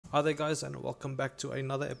Hi there guys, and welcome back to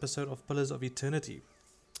another episode of Pillars of Eternity.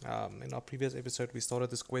 In our previous episode we started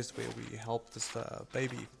this quest where we helped this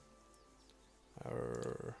baby,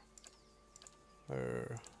 our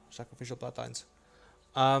Sacrificial Bloodlines.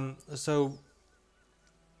 So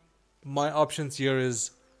my options here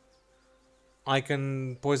is I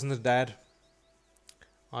can poison the dad,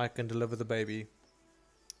 I can deliver the baby.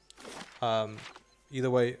 Either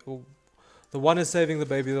way, the one is saving the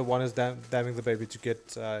baby, the one is damning the baby to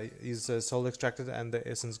get his soul extracted, and the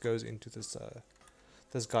essence goes into this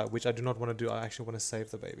this guy, which I do not want to do. I actually want to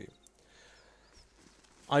save the baby.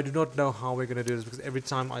 I do not know how we're going to do this, because every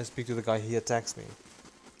time I speak to the guy, he attacks me.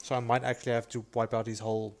 So I might actually have to wipe out his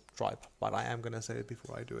whole tribe, but I am going to say it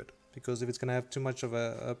before I do it, because if it's going to have too much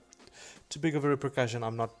of too big of a repercussion,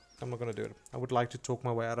 I'm not going to do it. I would like to talk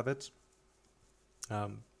my way out of it,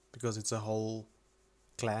 because it's a whole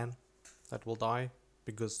clan that will die,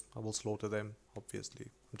 because I will slaughter them, obviously.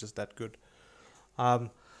 I'm just that good.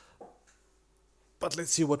 But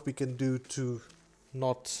let's see what we can do to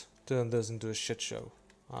not turn this into a shit show.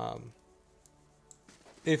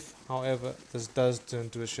 If, however, this does turn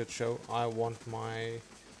to a shit show, I want my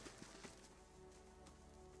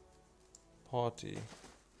party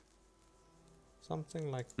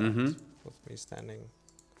something like that, with me standing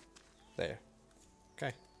there.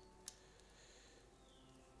 Okay.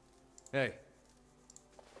 Hey.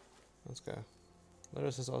 Let's go.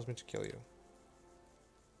 Larissa has asked me to kill you.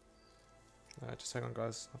 Just hang on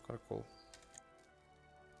guys, I've got a call.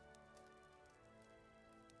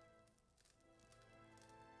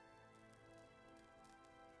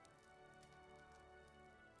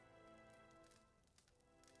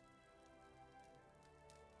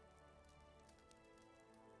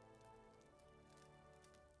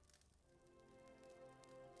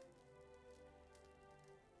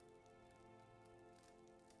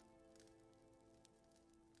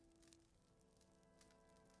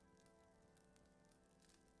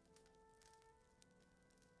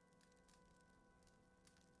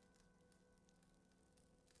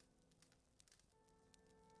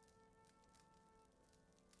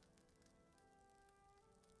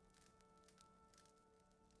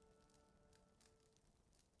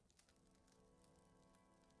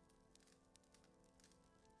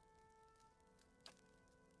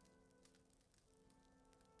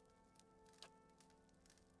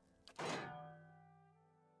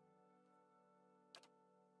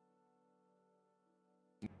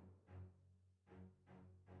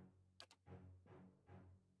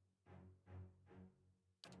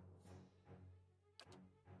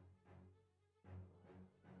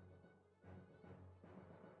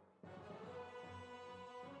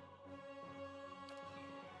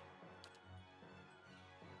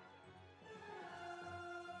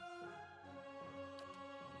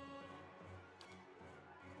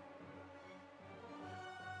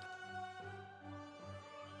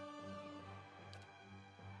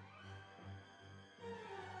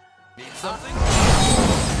 Need something?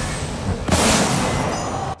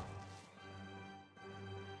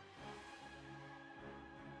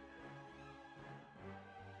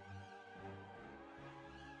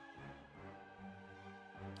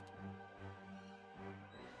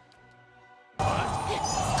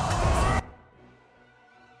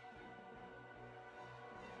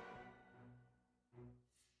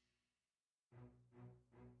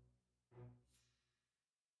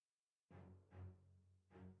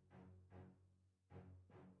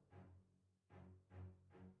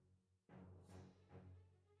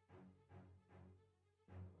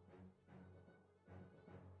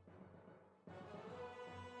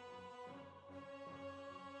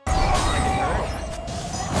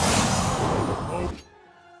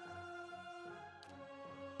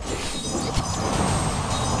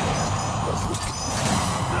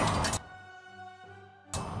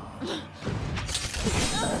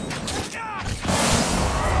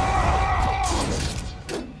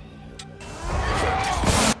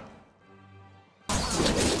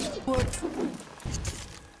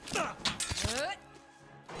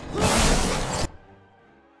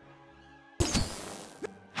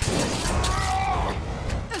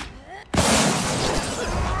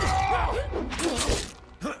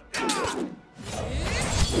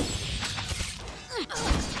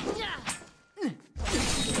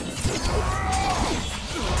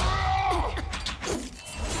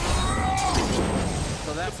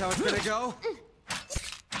 How it's gonna go?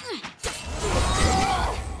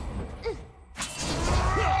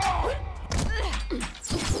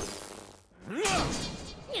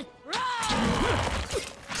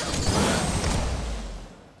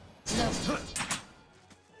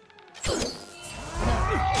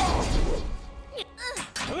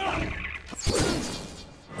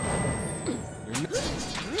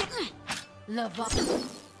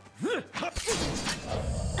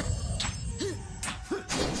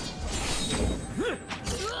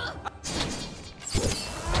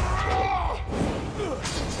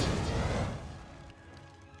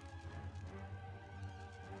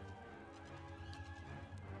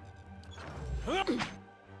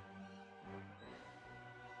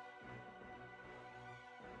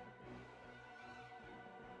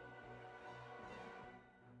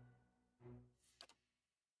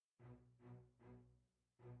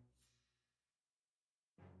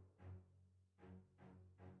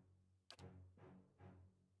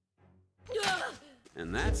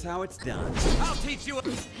 And that's how it's done. I'll teach you a...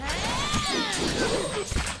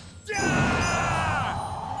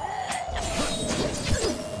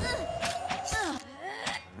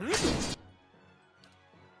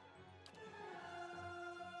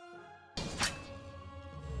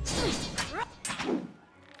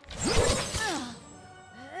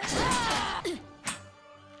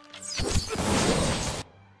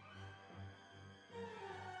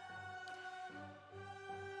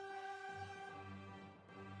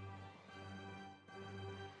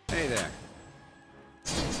 Hey there.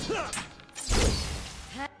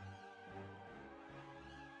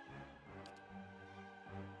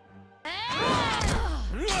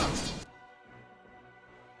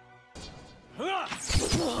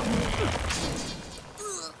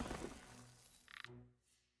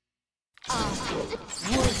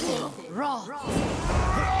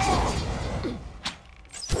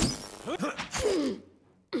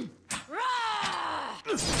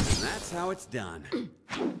 And that's how it's done.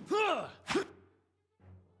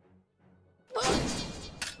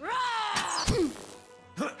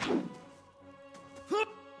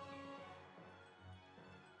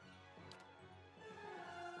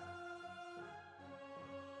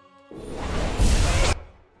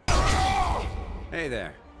 Hey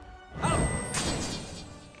there.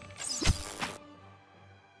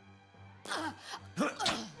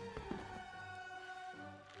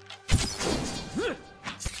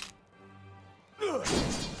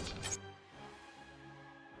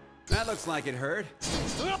 That looks like it hurt.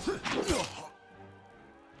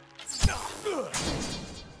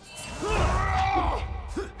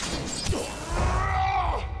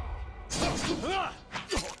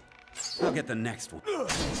 I'll get the next one.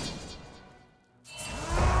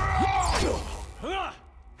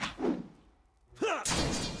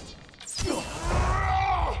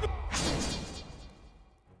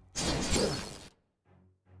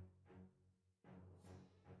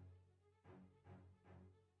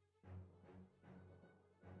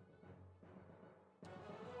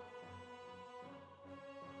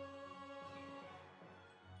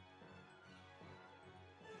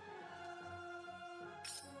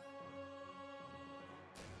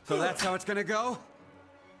 So that's how it's gonna go?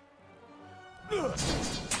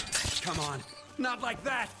 Come on, not like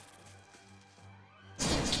that!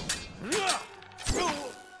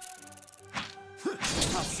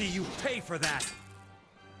 I'll see you pay for that!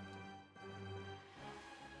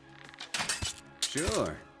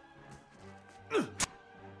 Sure.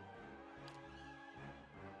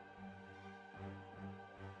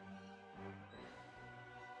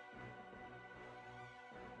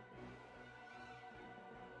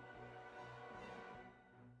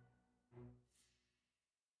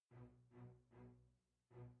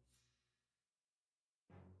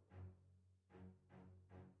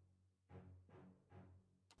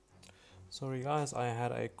 Sorry guys, I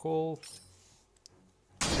had a call.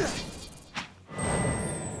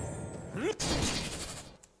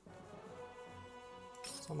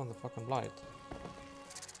 Someone the fucking light.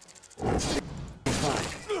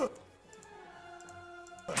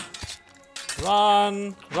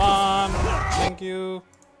 Run! Run! Thank you.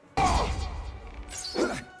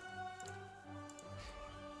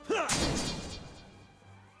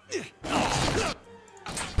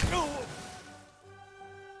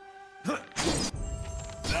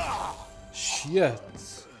 Shit.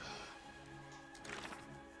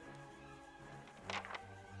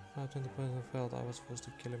 After the person failed, I was forced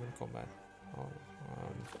to kill him in combat. Oh,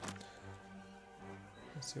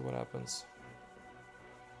 let's see what happens.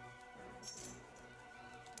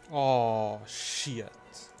 Oh, shit.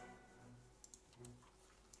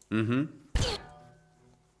 Mm-hmm.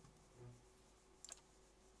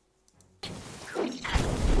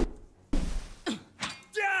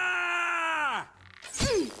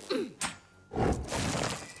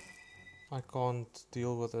 I can't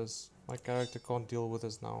deal with this. My character can't deal with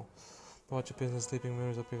this now. Watch your business, sleeping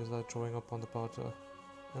memories of previous life, drawing upon the power to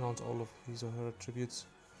announce all of his or her attributes.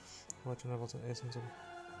 Watch and levels and essence of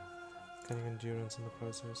cunning endurance in the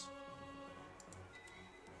process.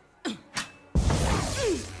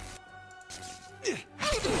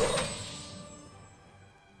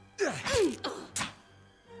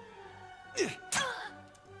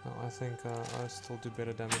 No, I think I still do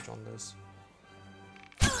better damage on this.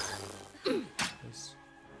 Yes.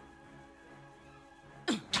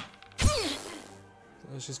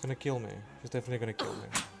 She's gonna kill me. She's definitely gonna kill me.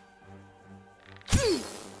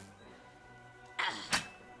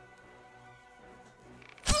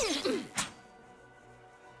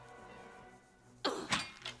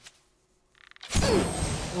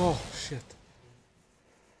 Oh shit.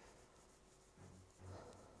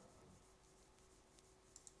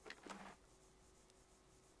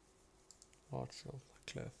 Large shield,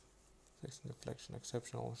 clef. 16 deflection,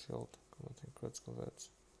 exceptional shield. Commenting crits converts.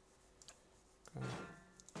 Okay,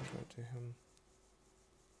 I'll go to him.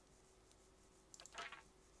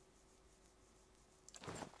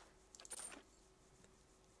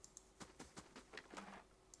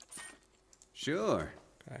 Sure.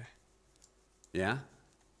 Okay. Yeah?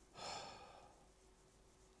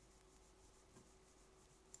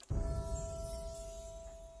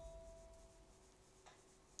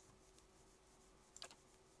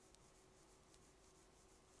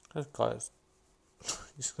 That guy is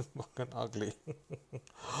he's fucking ugly.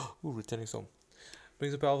 Ooh, returning some.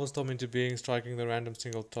 Brings a powerful storm into being, striking the random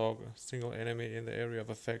single enemy in the area of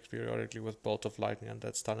effect periodically with bolt of lightning, and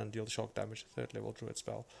that stun and deal shock damage. 3rd level druid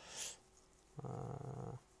spell.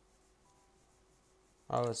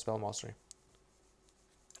 Oh, it's spell mastery.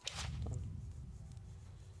 Done.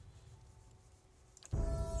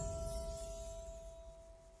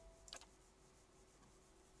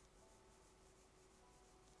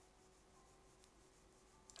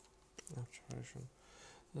 Abjuration.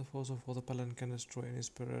 The force of all the paladin can destroy any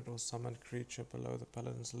spirit or summoned creature below the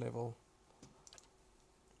paladin's level.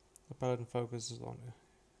 The paladin focuses on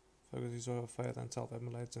faith and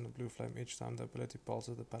self-immolates in a blue flame. Each time the ability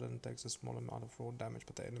pulses, the paladin takes a small amount of raw damage,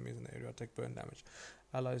 but the enemies in the area take burn damage.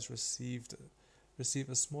 Allies receive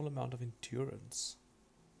a small amount of endurance.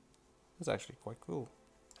 That's actually quite cool.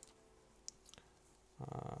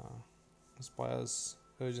 Inspires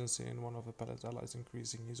urgency in one of the paladin's allies,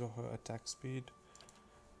 increasing his or her attack speed.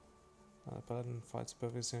 The paladin fights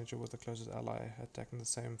perfect synergy with the closest ally, attacking the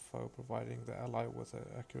same foe, providing the ally with an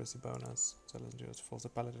accuracy bonus. Zealous endurance fills the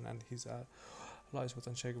paladin and his allies with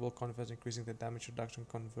unshakable confidence, increasing their damage reduction,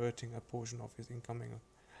 converting a portion of his incoming.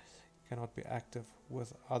 Cannot be active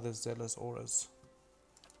with other zealous auras.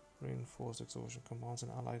 Reinforced exhaustion commands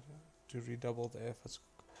an ally to redouble their efforts,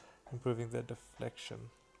 improving their deflection.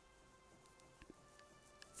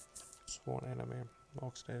 Sworn enemy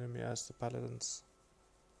marks an enemy as the paladin's.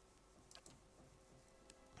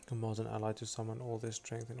 Commands an ally to summon all their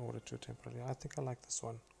strength in order to temporarily. I think I like this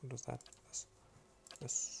one. What does that?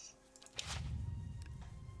 This.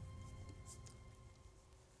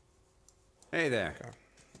 Hey there. Okay.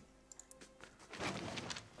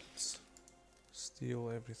 Let's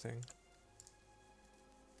steal everything.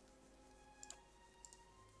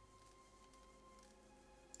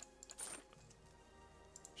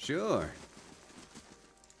 Sure.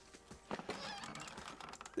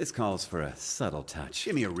 This calls for a subtle touch.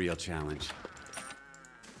 Give me a real challenge.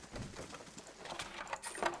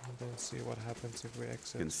 And then see what happens if we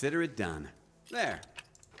exit. Consider it done. There.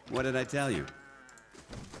 What did I tell you?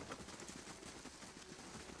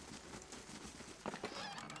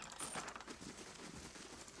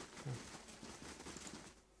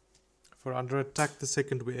 For under attack the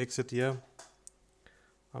second we exit here.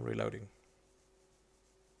 I'm reloading.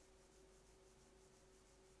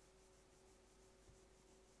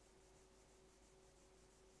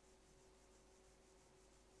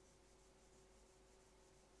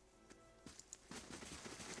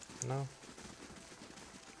 No.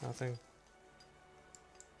 Nothing.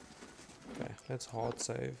 Okay, let's hard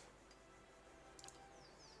save.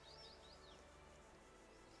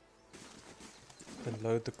 Then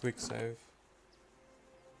load the quick save.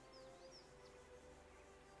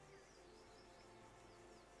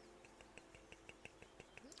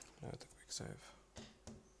 Load the quick save.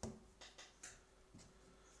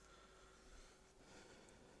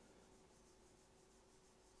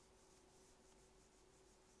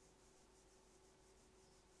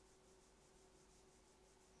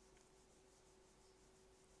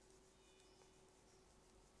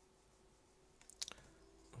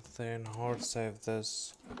 Then hard save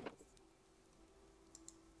this.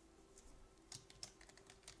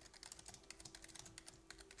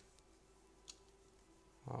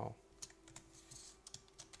 Wow.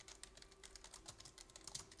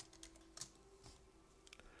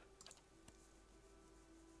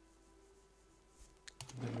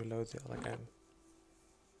 Then we load the other game.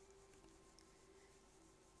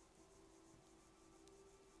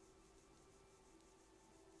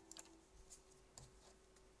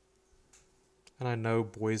 And I know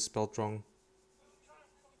boys spelled wrong.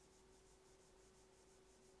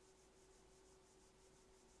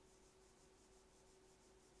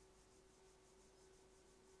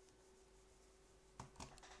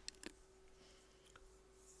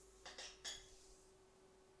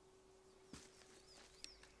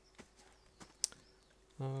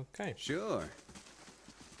 Okay. Sure.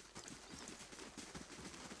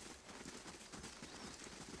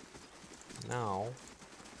 Now,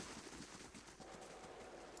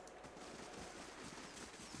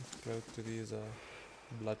 let's go to these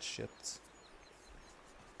bloodshits.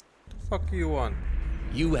 The fuck you on?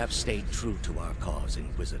 You have stayed true to our cause,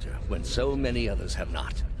 Inquisitor, when so many others have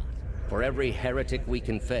not. For every heretic we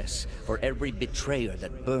confess, for every betrayer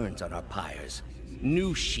that burns on our pyres,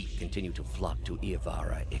 new sheep continue to flock to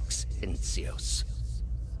Iavara ex Encios.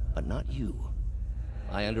 But not you.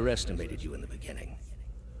 I underestimated you in the beginning,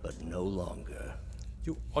 but no longer.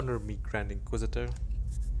 You honor me, Grand Inquisitor.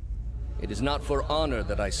 It is not for honor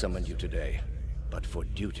that I summoned you today, but for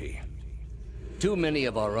duty. Too many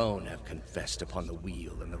of our own have confessed upon the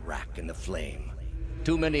wheel and the rack and the flame.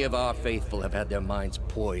 Too many of our faithful have had their minds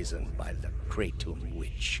poisoned by the Kratom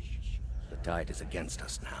witch. The tide is against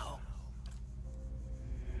us now.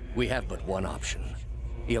 We have but one option.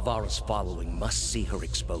 Iavara's following must see her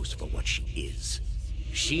exposed for what she is.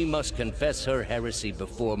 She must confess her heresy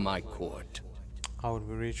before my court. How would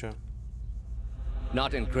we reach her?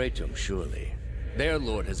 Not in Kratom, surely. Their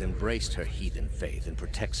lord has embraced her heathen faith and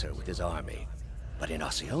protects her with his army. But in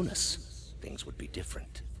Oceanus, things would be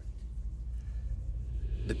different.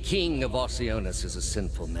 The king of Oceanus is a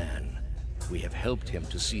sinful man. We have helped him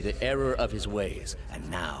to see the error of his ways,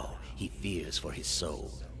 and now he fears for his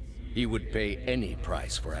soul. He would pay any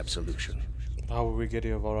price for absolution. How will we get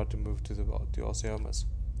Iavara to move to Oceanus?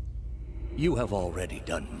 You have already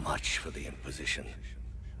done much for the Inquisition.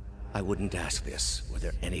 I wouldn't ask this were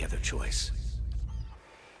there any other choice.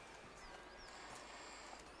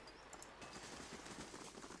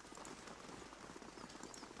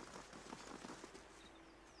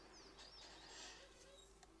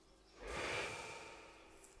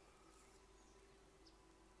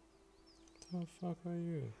 What the fuck are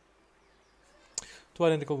you? Two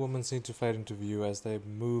identical women seem to fade into view as they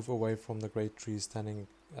move away from the great trees standing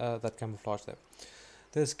that camouflage them.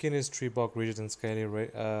 Their skin is tree bark, rigid and scaly,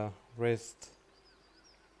 wreathed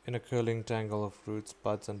in a curling tangle of roots,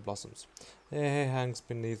 buds, and blossoms. Their hair hangs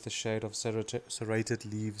beneath the shade of serrated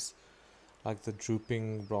leaves, like the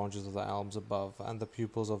drooping branches of the elms above, and the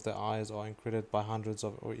pupils of their eyes are incredited by hundreds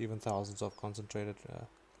of, or even thousands of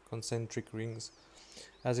concentric rings,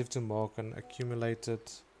 as if to mark an accumulated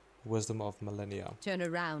wisdom of millennia. Turn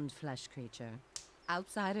around, flesh creature.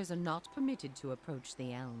 Outsiders are not permitted to approach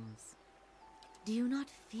the elms. Do you not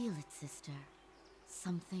feel it, sister?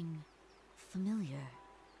 Something familiar.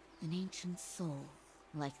 An ancient soul,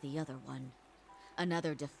 like the other one.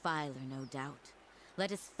 Another defiler, no doubt.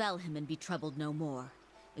 Let us fell him and be troubled no more.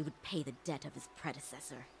 It would pay the debt of his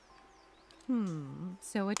predecessor.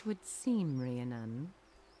 So it would seem, Rihenwn.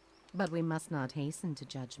 But we must not hasten to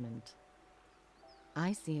judgment.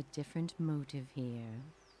 I see a different motive here.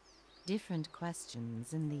 Different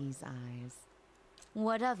questions in these eyes.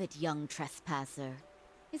 What of it, young trespasser?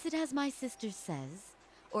 Is it as my sister says?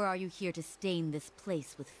 Or are you here to stain this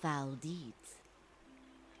place with foul deeds?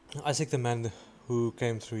 I seek the man who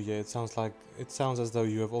came through here. It sounds as though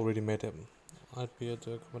you have already met him. I'd be at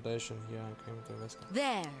the accommodation here. I came to investigate.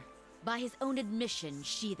 There! By his own admission,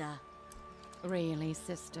 Sidha. Really,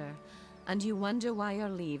 sister? And you wonder why your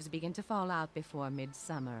leaves begin to fall out before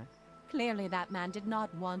midsummer. Clearly that man did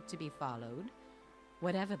not want to be followed.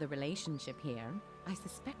 Whatever the relationship here, I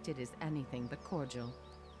suspect it is anything but cordial.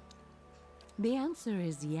 The answer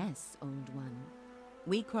is yes, old one.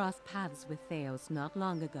 We crossed paths with Thaos not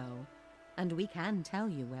long ago, and we can tell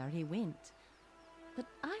you where he went. But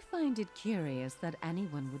I find it curious that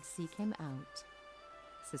anyone would seek him out.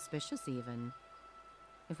 Suspicious, even.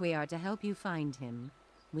 If we are to help you find him,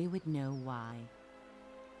 we would know why.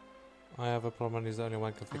 I have a problem and he's the only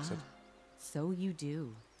one who can fix it. So you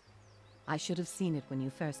do. I should have seen it when you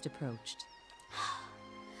first approached.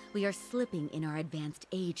 We are slipping in our advanced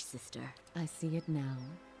age, sister. I see it now.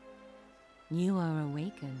 You are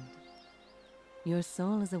awakened. Your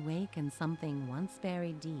soul is awake and something once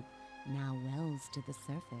buried deep now wells to the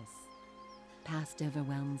surface. Past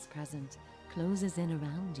overwhelms present, closes in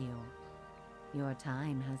around you. Your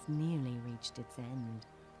time has nearly reached its end.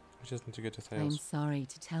 I just need to get to I'm Thaos. sorry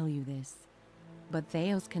to tell you this, but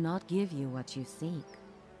Thaos cannot give you what you seek.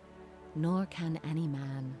 Nor can any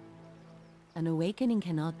man. An awakening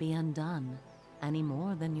cannot be undone, any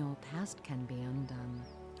more than your past can be undone.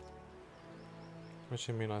 What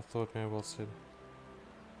you mean? I thought Mabel said.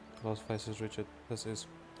 Lost faces, Richard. This is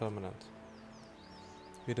permanent.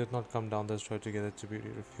 We did not come down this road together to be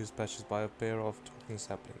refused passage by a pair of talking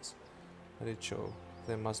saplings. Let it show.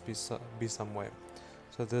 There must be some way.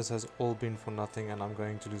 So this has all been for nothing and I'm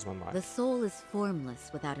going to lose my mind. The soul is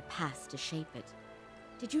formless without a past to shape it.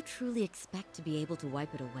 Did you truly expect to be able to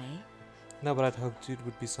wipe it away? No, but I'd hoped it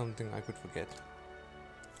would be something I could forget.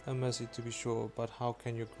 A mercy to be sure, but how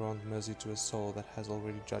can you grant mercy to a soul that has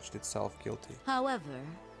already judged itself guilty? However,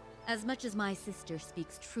 as much as my sister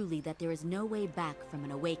speaks truly that there is no way back from an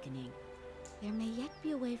awakening, there may yet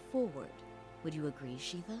be a way forward. Would you agree,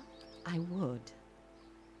 Sidha? I would.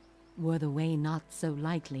 Were the way not so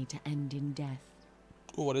likely to end in death.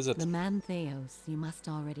 Oh, what is it? The man Thaos you must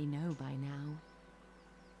already know by now.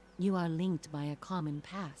 You are linked by a common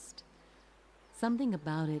past. Something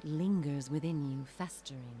about it lingers within you,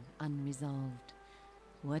 festering, unresolved.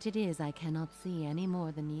 What it is I cannot see any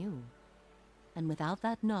more than you. And without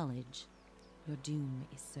that knowledge, your doom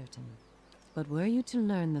is certain. But were you to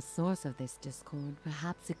learn the source of this discord,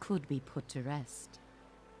 perhaps it could be put to rest.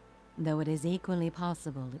 Though it is equally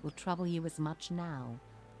possible it will trouble you as much now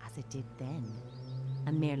as it did then,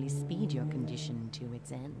 and merely speed your condition to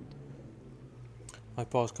its end. My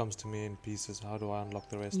past comes to me in pieces. How do I unlock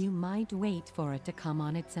the rest? You might wait for it to come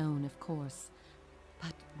on its own, of course.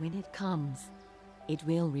 But when it comes, it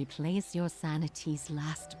will replace your sanity's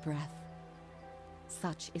last breath.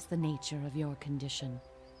 Such is the nature of your condition.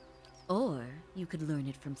 Or you could learn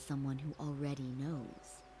it from someone who already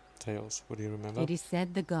knows. Thaos, would you remember? It is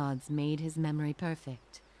said the gods made his memory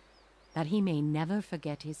perfect, that he may never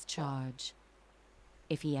forget his charge.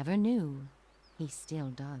 If he ever knew, he still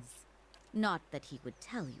does. Not that he would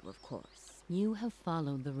tell you, of course. You have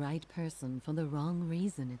followed the right person for the wrong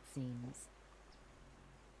reason, it seems.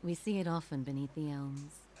 We see it often beneath the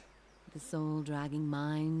elms. The soul dragging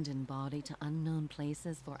mind and body to unknown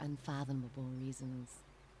places for unfathomable reasons.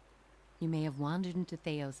 You may have wandered into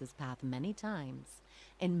Thaos' path many times,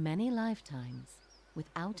 in many lifetimes,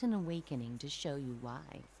 without an awakening to show you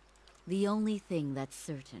why. The only thing that's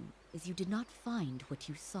certain is you did not find what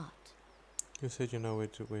you sought. You said you know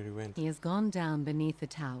where he went. He has gone down beneath the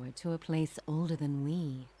tower to a place older than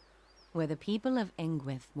we, where the people of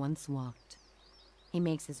Engwith once walked. He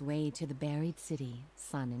makes his way to the buried city,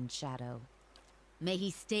 sun and shadow. May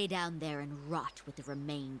he stay down there and rot with the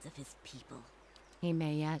remains of his people. He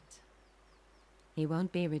may yet. He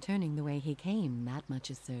won't be returning the way he came, that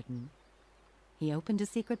much is certain. He opened a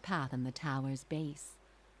secret path in the tower's base,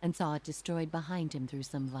 and saw it destroyed behind him through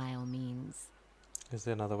some vile means. Is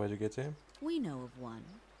there another way to get to him? We know of one.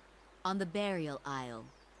 On the burial isle,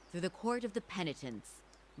 through the court of the penitents,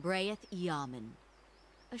 Braeth Yaman.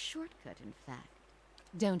 A shortcut, in fact.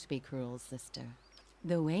 Don't be cruel, sister.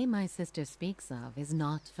 The way my sister speaks of is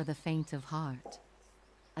not for the faint of heart.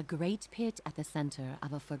 A great pit at the center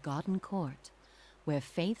of a forgotten court, where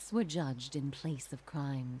faiths were judged in place of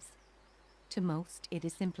crimes. To most, it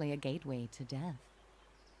is simply a gateway to death.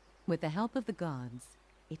 With the help of the gods,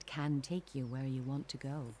 it can take you where you want to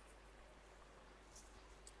go.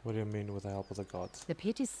 What do you mean with the help of the gods? The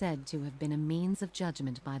pit is said to have been a means of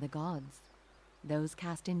judgment by the gods. Those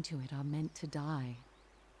cast into it are meant to die.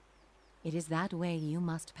 It is that way you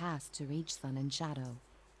must pass to reach sun and shadow.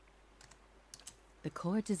 The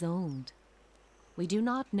court is old. We do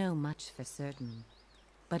not know much for certain,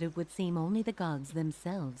 but it would seem only the gods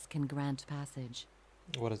themselves can grant passage.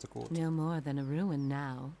 What is the court? No more than a ruin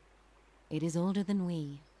now. It is older than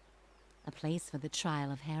we, a place for the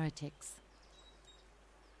trial of heretics.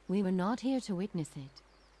 We were not here to witness it,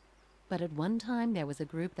 but at one time there was a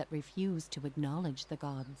group that refused to acknowledge the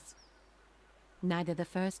gods. Neither the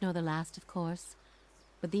first nor the last, of course,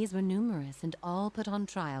 but these were numerous and all put on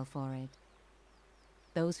trial for it.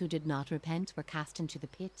 Those who did not repent were cast into the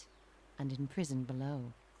pit and imprisoned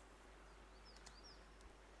below.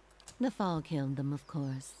 The fall killed them, of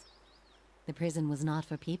course. The prison was not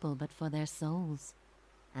for people but for their souls,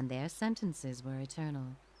 and their sentences were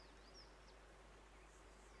eternal.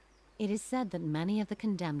 It is said that many of the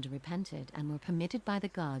condemned repented and were permitted by the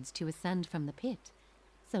gods to ascend from the pit,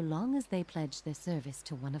 so long as they pledged their service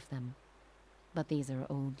to one of them. But these are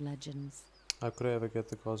old legends. How could I ever get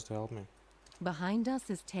the gods to help me? Behind us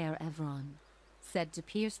is Ter Evron, said to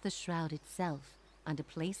pierce the shroud itself and a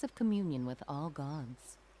place of communion with all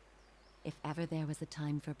gods. If ever there was a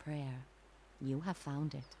time for prayer, you have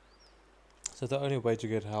found it. So the only way to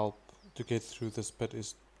get help, to get through this pit,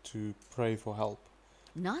 is to pray for help.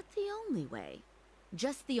 Not the only way.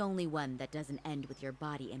 Just the only one that doesn't end with your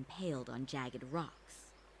body impaled on jagged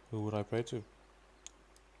rocks. Who would I pray to?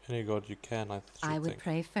 Any god you can, I would think.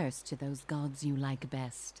 pray first to those gods you like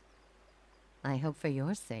best. I hope for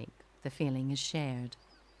your sake the feeling is shared.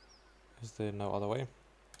 Is there no other way?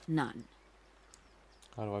 None.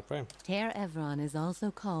 How do I pray? Ter Evron is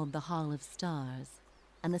also called the Hall of Stars,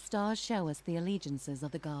 and the stars show us the allegiances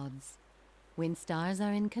of the gods. When stars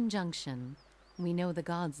are in conjunction, we know the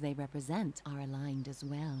gods they represent are aligned as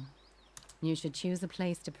well. You should choose a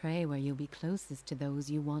place to pray where you'll be closest to those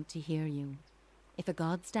you want to hear you. If a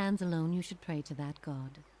god stands alone, you should pray to that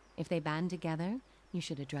god. If they band together, you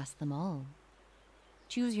should address them all.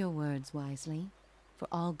 Choose your words wisely, for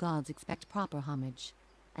all gods expect proper homage,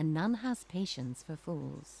 and none has patience for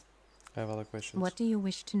fools. I have other questions. What do you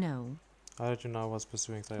wish to know? How did you know I was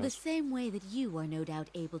pursuing Thaos? The same way that you are no doubt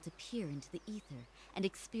able to peer into the ether and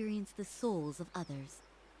experience the souls of others.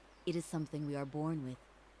 It is something we are born with,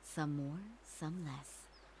 some more, some less.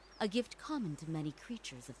 A gift common to many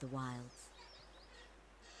creatures of the wilds.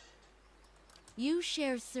 You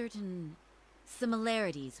share certain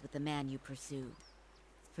similarities with the man you pursue.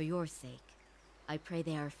 For your sake, I pray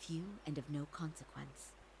they are few and of no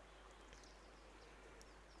consequence.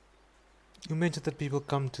 You mentioned that people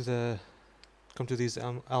come to these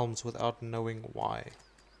elms without knowing why.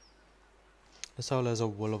 A soul has a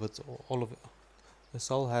will of its all of it. A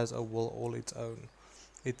soul has a will all its own.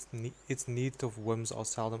 Its needs of whims are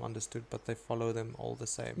seldom understood, but they follow them all the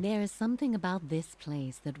same. There is something about this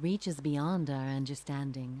place that reaches beyond our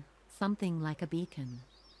understanding, something like a beacon.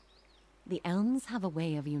 The elms have a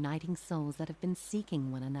way of uniting souls that have been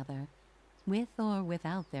seeking one another, with or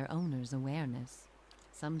without their owner's awareness.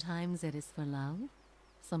 Sometimes it is for love,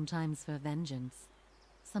 sometimes for vengeance,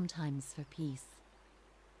 sometimes for peace.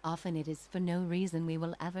 Often it is for no reason we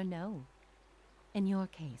will ever know. In your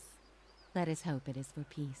case, let us hope it is for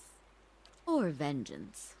peace. Or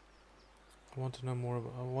vengeance. I want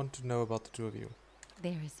to know about the two of you.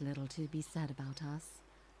 There is little to be said about us,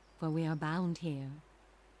 for we are bound here,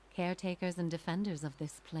 caretakers and defenders of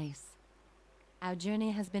this place. Our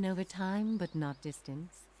journey has been over time, but not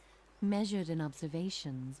distance, measured in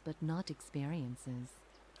observations, but not experiences.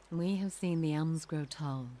 We have seen the elms grow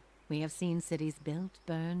tall. We have seen cities built,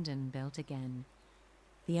 burned, and built again.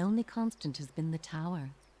 The only constant has been the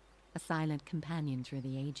tower, a silent companion through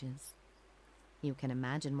the ages. You can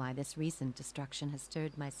imagine why this recent destruction has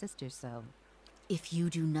stirred my sister so. If you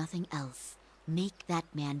do nothing else, make that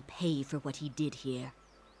man pay for what he did here.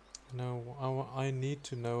 No, I need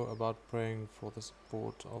to know about praying for the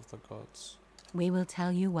support of the gods. We will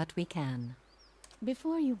tell you what we can.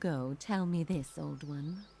 Before you go, tell me this, old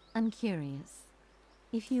one. I'm curious.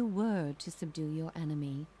 If you were to subdue your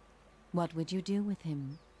enemy, what would you do with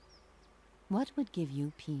him? What would give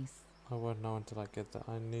you peace? I won't know until I get there.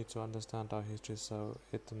 I need to understand our history so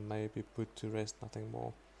it may be put to rest, nothing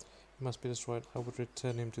more. He must be destroyed. I would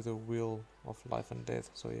return him to the wheel of life and death,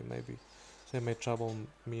 so he may trouble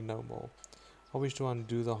me no more. I wish to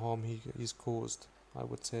undo the harm he's caused. I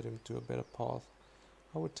would set him to a better path.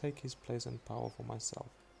 I would take his place and power for myself.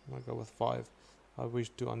 I'm gonna go with 5. I wish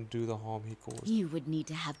to undo the harm he caused. You would need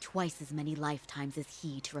to have twice as many lifetimes as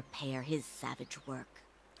he to repair his savage work.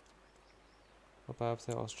 But perhaps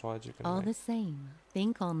there are strides you can All make. the same,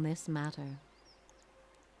 think on this matter.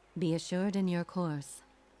 Be assured in your course.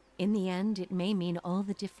 In the end, it may mean all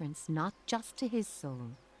the difference, not just to his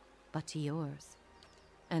soul, but to yours.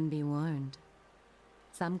 And be warned.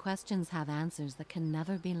 Some questions have answers that can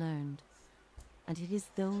never be learned, and it is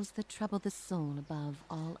those that trouble the soul above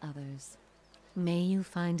all others. May you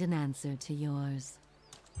find an answer to yours.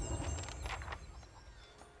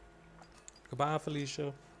 Goodbye,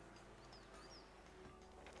 Felicia.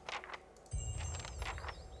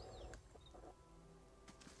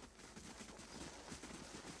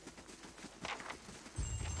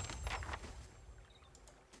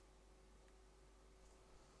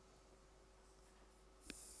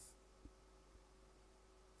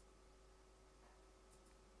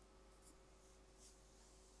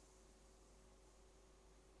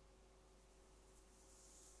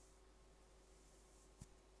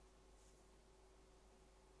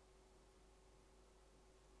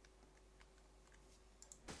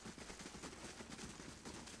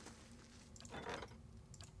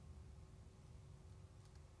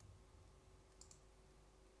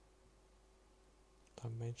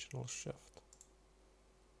 Dimensional shift.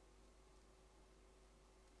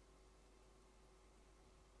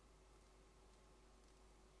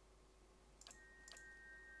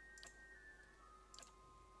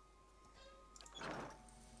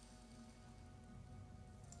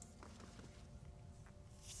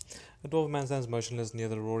 A dwarf man stands motionless near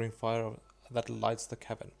the roaring fire that lights the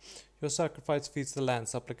cavern. Your sacrifice feeds the land.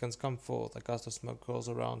 Supplicants come forth. A gust of smoke curls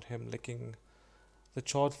around him, licking the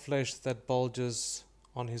charred flesh that bulges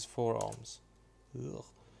on his forearms. Ugh.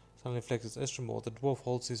 Suddenly flexes Estremor. The dwarf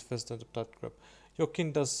holds his fist in a tight grip. Your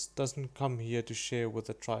kin doesn't come here to share with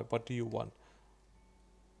the tribe. What do you want?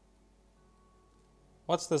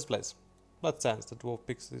 What's this place? Blood sands. The dwarf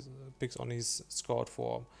picks on his scarred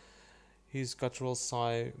forearm. His guttural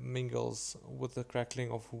sigh mingles with the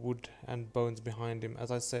crackling of wood and bones behind him.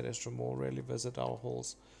 As I said, Estremor rarely visit our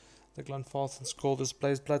halls. The Glenfarthans call this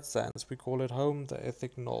place blood sands. We call it home. The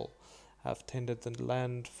Ethic Knoll have tended the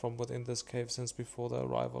land from within this cave since before the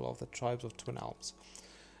arrival of the tribes of Twin Elms.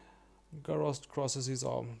 Garost crosses his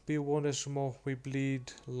arm. Be warned, Estremor, we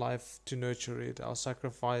bleed life to nurture it. Our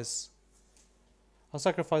sacrifices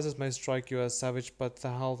may strike you as savage, but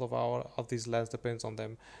the health of these lands depends on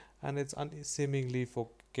them, and it's unseemly for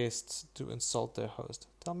guests to insult their host.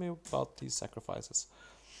 Tell me about these sacrifices.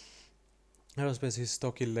 Harrow spreads his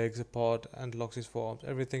stocky legs apart and locks his forearms.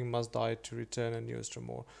 Everything must die to return a new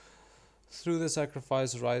Estremor. Through the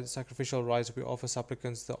sacrificial rites, we offer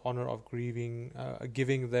supplicants the honor of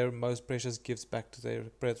giving their most precious gifts back to their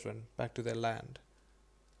brethren, back to their land.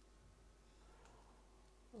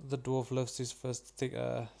 The dwarf lifts his fist,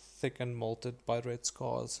 thick and molted by red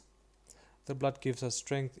scars. The blood gives us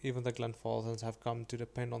strength. Even the Glenfarthans have come to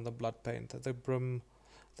depend on the blood paint. They brim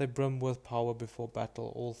with power before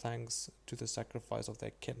battle, all thanks to the sacrifice of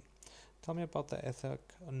their kin. Tell me about the Ethic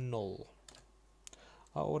Knoll.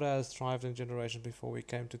 Our order has thrived in generations before we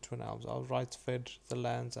came to Twin Elms. Our rights fed the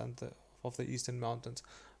lands of the eastern mountains.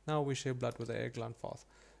 Now we share blood with the Glenfarth.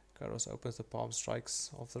 Garos opens the palm,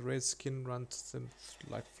 strikes of the red skin, runs them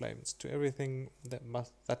like flames. To everything that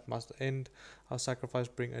must end, our sacrifice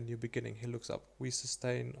bring a new beginning. He looks up. We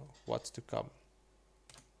sustain what's to come.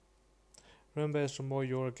 Remember, Estremor,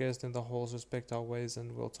 you're a guest in the halls. Respect our ways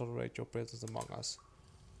and will tolerate your presence among us.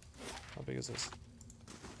 How big is this?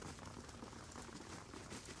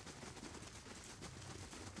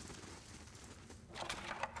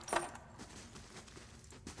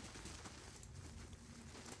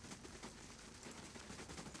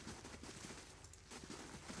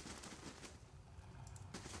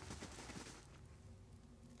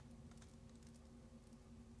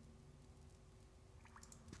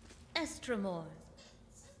 Estremor.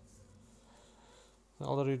 The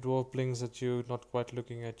elderly dwarf blinks at you, not quite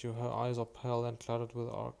looking at you. Her eyes are pale and clouded with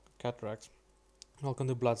cataracts. Welcome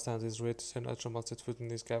to Bloodstands. His red and Estremor sets foot in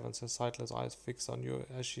these caverns, her sightless eyes fixed on you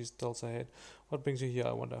as she tilts her head. What brings you here,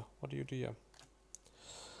 I wonder? What do you do here?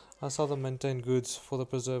 I sell and maintain goods for the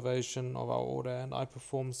preservation of our order, and I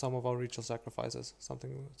perform some of our ritual sacrifices.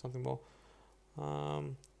 Something more.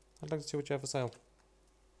 I'd like to see what you have for sale.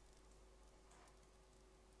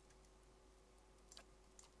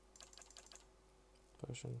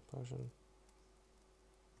 Potion.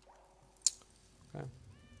 Okay.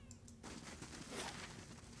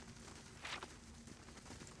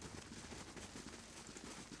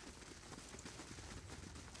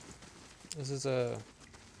 This is a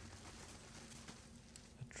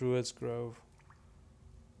druid's grove.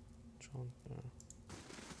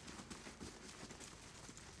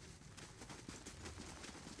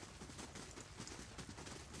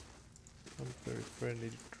 Not very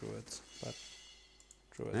friendly druids, but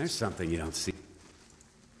druids. There's something you don't see.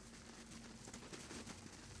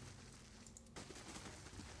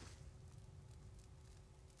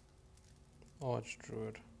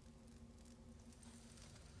 Archdruid.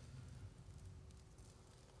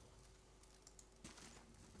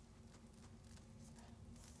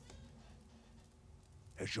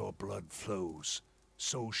 As your blood flows,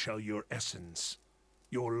 so shall your essence.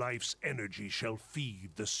 Your life's energy shall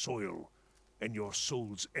feed the soil, and your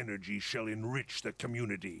soul's energy shall enrich the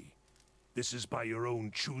community. This is by your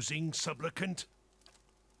own choosing, supplicant?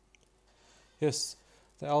 Yes,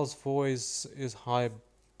 the elf's voice is high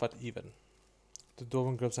but even. The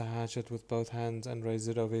dwarven grips a hatchet with both hands and raises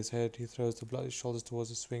it over his head. He throws the bloody shoulders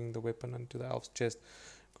towards the swing, the weapon into the elf's chest,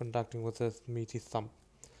 conducting with a meaty thump.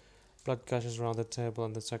 Blood gushes around the table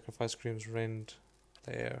and the sacrifice screams rend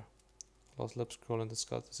the air. Lost lips crawl in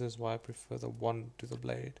disgust. This is why I prefer the wand to the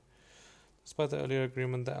blade. Despite the earlier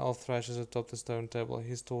agreement, the elf thrashes atop the stone table,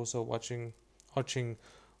 his torso arching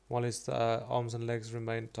while his arms and legs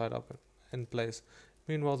remain tied up in place.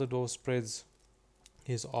 Meanwhile, the dwarf spreads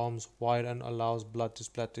his arms wide and allows blood to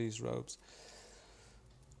splatter his robes.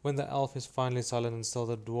 When the elf is finally silent and still,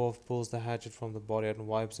 the dwarf pulls the hatchet from the body and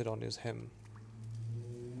wipes it on his hem.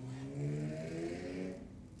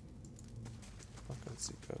 Fucking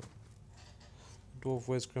sicko. Dwarf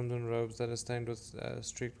wears crimson robes that are stained with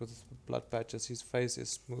streaked with blood patches. His face is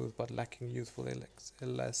smooth but lacking youthful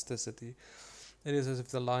elasticity. It is as if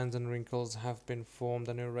the lines and wrinkles have been formed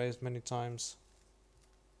and erased many times.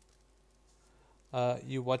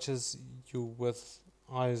 He watches you with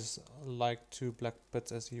eyes like two black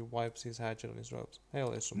pits as he wipes his hatchet on his robes.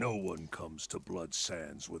 Hail, Isramor. No one comes to Blood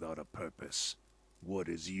Sands without a purpose. What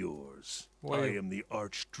is yours? Well, I am the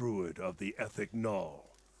Archdruid of the Ethic Null.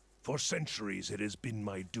 For centuries it has been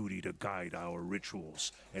my duty to guide our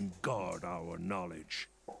rituals and guard our knowledge.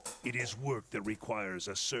 It is work that requires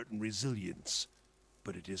a certain resilience,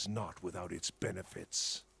 but it is not without its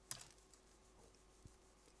benefits.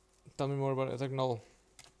 Tell me more about Ethic Null.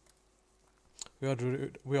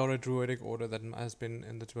 We are a druidic order that has been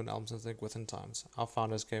in the Twin Elms since the Gwithan times. Our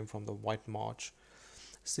founders came from the White March,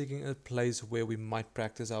 seeking a place where we might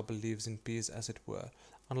practice our beliefs in peace, as it were.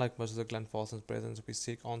 Unlike most of the Glenfarthen's brethren, we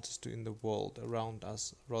seek answers to in the world around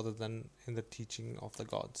us rather than in the teaching of the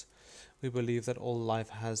gods. We believe that all life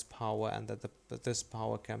has power and that this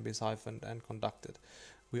power can be siphoned and conducted.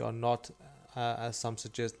 We are not, as some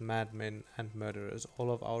suggest, madmen and murderers. All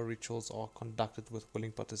of our rituals are conducted with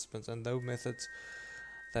willing participants, and though methods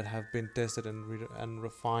that have been tested and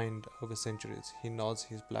refined over centuries. He nods,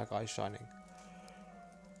 his black eyes shining.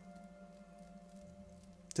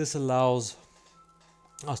 This allows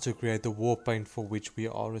us to create the war paint for which we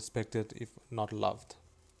are respected, if not loved.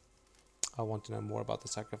 I want to know more about the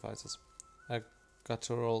sacrifices. A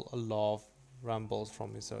guttural laugh rambles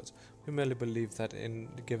from his throat. We merely believe that in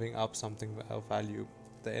giving up something of value,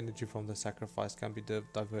 the energy from the sacrifice can be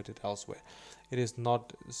diverted elsewhere. It is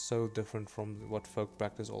not so different from what folk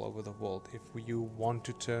practice all over the world. If you want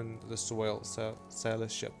to turn the soil, sail a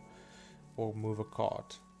ship, or move a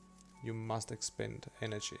cart, you must expend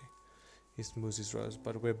energy. He smooths his rose,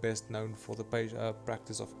 but we're best known for the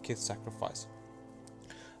practice of kith sacrifice.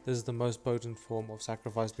 This is the most potent form of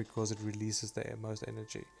sacrifice because it releases the most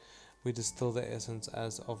energy. We distill the essence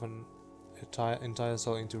as of an entire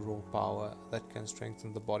soul into raw power that can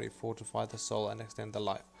strengthen the body, fortify the soul, and extend the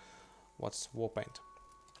life. What's war paint?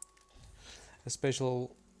 A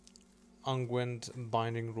special unguent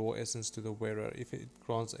binding raw essence to the wearer. If it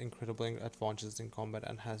grants incredible advantages in combat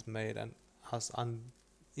and has made us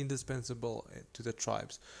indispensable to the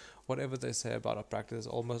tribes. Whatever they say about our practice,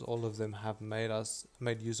 almost all of them have made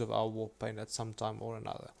use of our war paint at some time or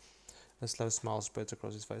another. A slow smile spreads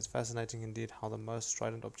across his face. Fascinating indeed how the most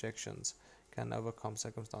strident objections can overcome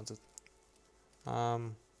circumstances.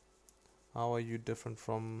 How are you different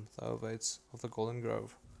from the ovates of the Golden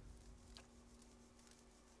Grove?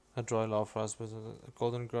 A dry laugh for us was a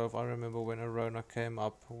Golden Grove. I remember when Arona came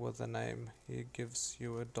up with the name. He gives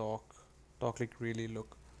you a darkly greeny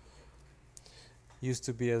look. Used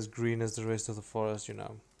to be as green as the rest of the forest, you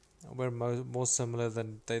know. We're more similar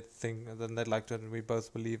than they'd like to, and we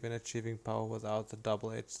both believe in achieving power without the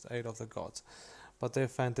double-edged aid of the gods. But their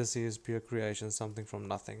fantasy is pure creation, something from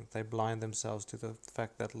nothing. They blind themselves to the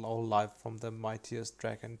fact that all life, from the mightiest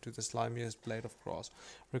dragon to the slimiest blade of grass,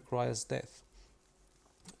 requires death.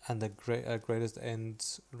 And the greatest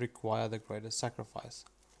ends require the greatest sacrifice.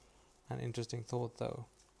 An interesting thought, though.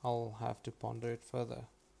 I'll have to ponder it further.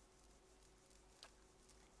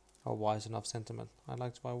 A wise enough sentiment. I'd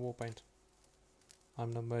like to buy war paint.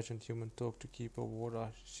 I'm no merchant. Human talk to keep a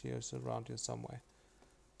warder shears around here somewhere.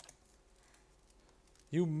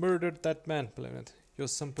 You murdered that man, Malevolent. Your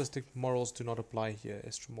simplistic morals do not apply here,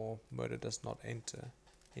 Estramor. Murder does not enter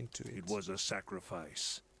into it. It was a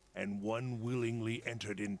sacrifice, and one willingly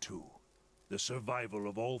entered into. The survival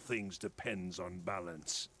of all things depends on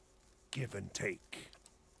balance. Give and take.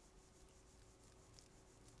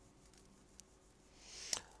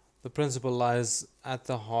 The principle lies at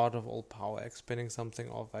the heart of all power. Expending something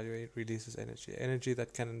of value, it releases energy. Energy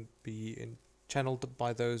that can be channeled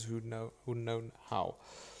by those who know how.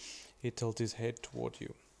 He tilts his head toward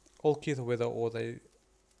you. All kith, whether or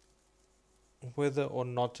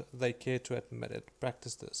not they care to admit it,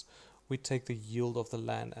 practice this. We take the yield of the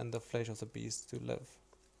land and the flesh of the beast to live,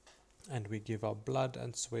 and we give our blood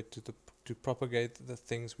and sweat to propagate the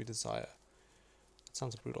things we desire. It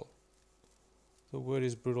sounds brutal. The word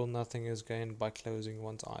is brutal. Nothing is gained by closing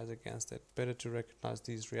one's eyes against it. Better to recognize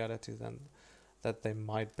these realities than that they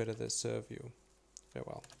might better serve you.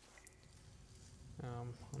 Farewell.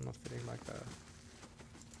 I'm not feeling like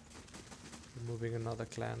removing another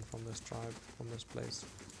clan from this tribe, from this place.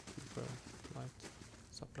 Keeper, light,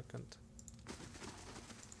 supplicant.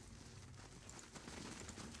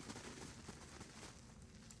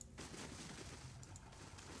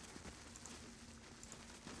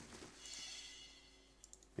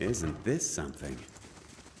 Isn't this something?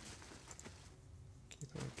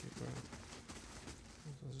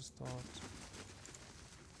 Start.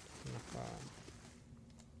 Naka.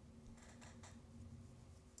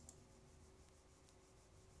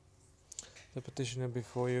 The petitioner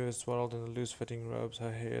before you is swaddled in loose-fitting robes.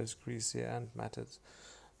 Her hair is greasy and matted.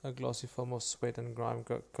 A glossy film of sweat and grime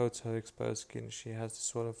coats her exposed skin. She has the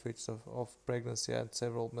swollen features of pregnancy and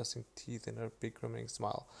several missing teeth in her big grinning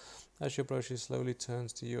smile. As she approaches, she slowly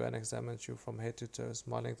turns to you and examines you from head to toe,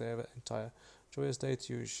 smiling the entire joyous day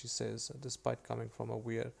to you, she says, despite coming from a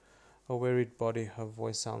wearied body. Her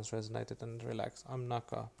voice sounds resonated and relaxed. I'm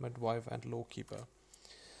Naka, midwife and lawkeeper.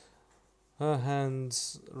 Her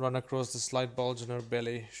hands run across the slight bulge in her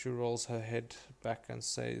belly. She rolls her head back and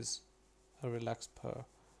says, a relaxed purr.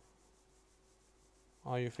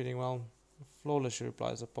 Are you feeling well? Flawless, she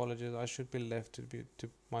replies. Apologies, I should be left to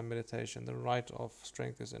my meditation. The rite of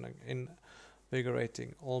strength is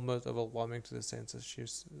invigorating, almost overwhelming to the senses. She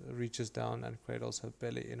reaches down and cradles her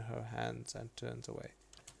belly in her hands and turns away.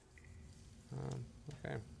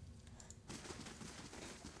 Okay.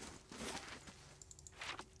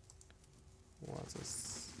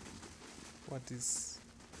 What is...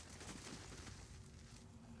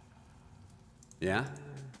 Yeah?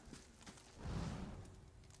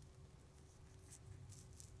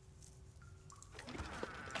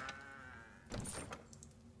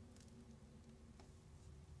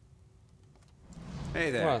 Hey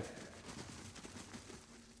there. What?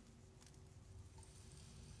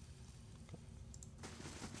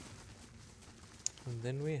 And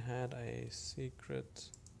then we had a secret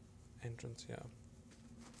entrance here.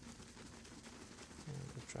 And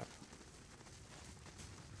a trap.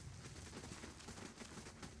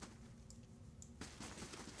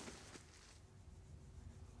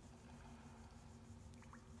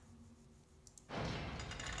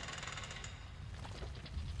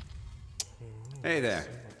 Hey there. See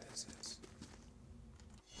what this is.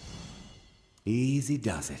 Easy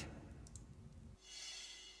does it.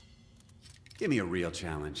 Give me a real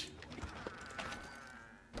challenge.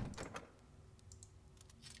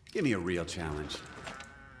 Give me a real challenge.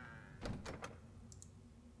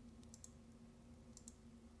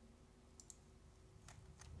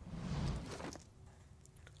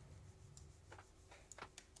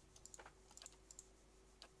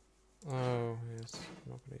 Oh, yes.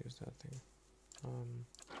 I'm not going to use that thing.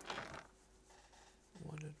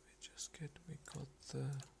 What did we just get?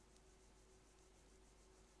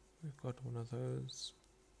 We got one of those.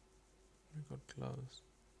 We got gloves.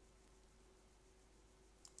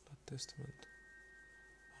 Blood testament.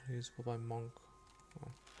 Unusable by monk.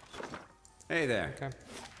 Oh. Hey there. Okay.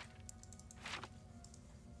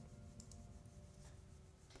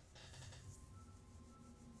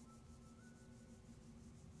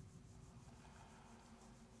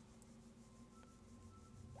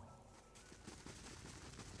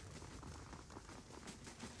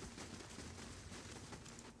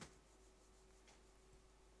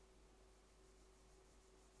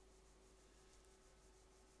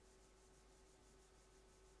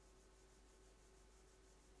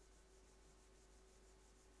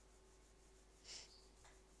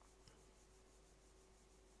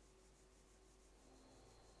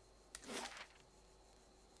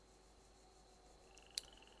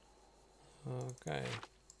 Okay.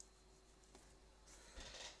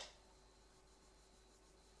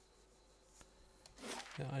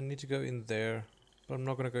 Yeah, I need to go in there, but I'm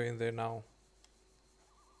not gonna go in there now.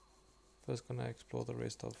 First gonna explore the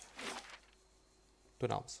rest of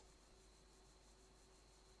Twin Elms.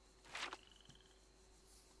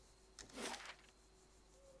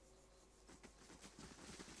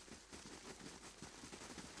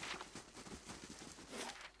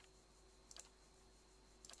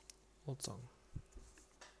 Old song.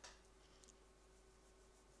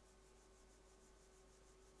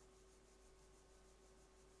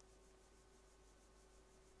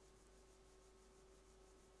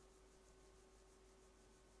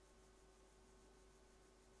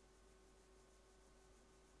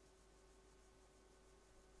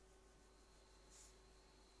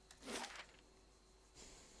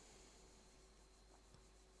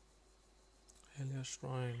 Helia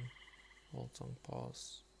Shrine, Old Song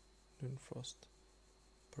Pass, Noonfrost,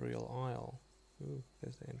 Peril Isle. Ooh,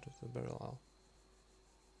 there's the entrance to the Peril Isle.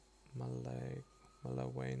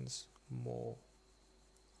 Malawane's Moor,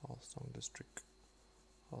 Hearthsong District.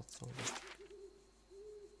 Hearthsong District.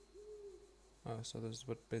 Oh, so this is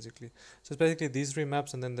what basically. So it's basically these three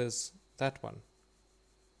maps, and then there's that one.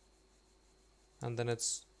 And then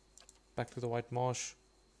it's back to the White Marsh.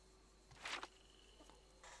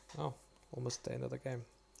 Oh, almost the end of the game,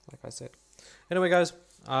 like I said. Anyway, guys,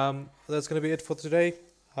 that's going to be it for today.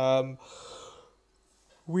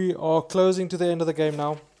 We are closing to the end of the game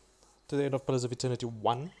now. to the end of Pillars of Eternity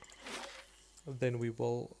 1. Then we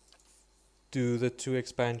will do the 2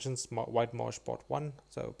 expansions, White Marsh Part 1.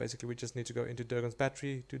 So basically we just need to go into Durgan's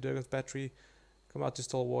Battery, do Durgan's Battery, come out to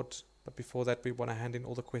Stalwart. But before that we want to hand in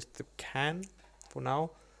all the quests that we can for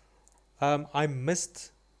now. I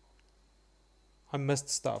missed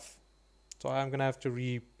stuff. So I'm going to have to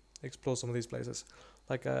re-explore some of these places.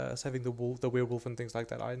 Like saving the werewolf and things like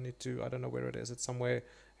that. I don't know where it is. It's somewhere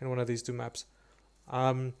in one of these 2 maps.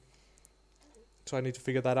 So I need to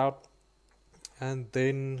figure that out. And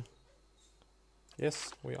then,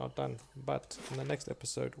 yes, we are done. But in the next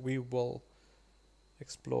episode, we will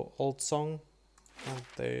explore Old Song. And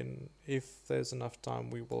then, if there's enough time,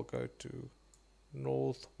 we will go to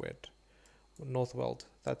Northweld.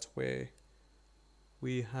 That's where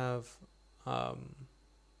we have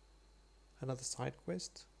another side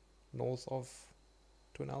quest north of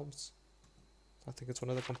Twin Elms. I think it's one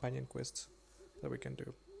of the companion quests that we can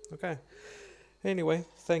do. Okay. Anyway,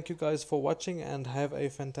 thank you guys for watching and have a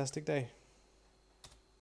fantastic day.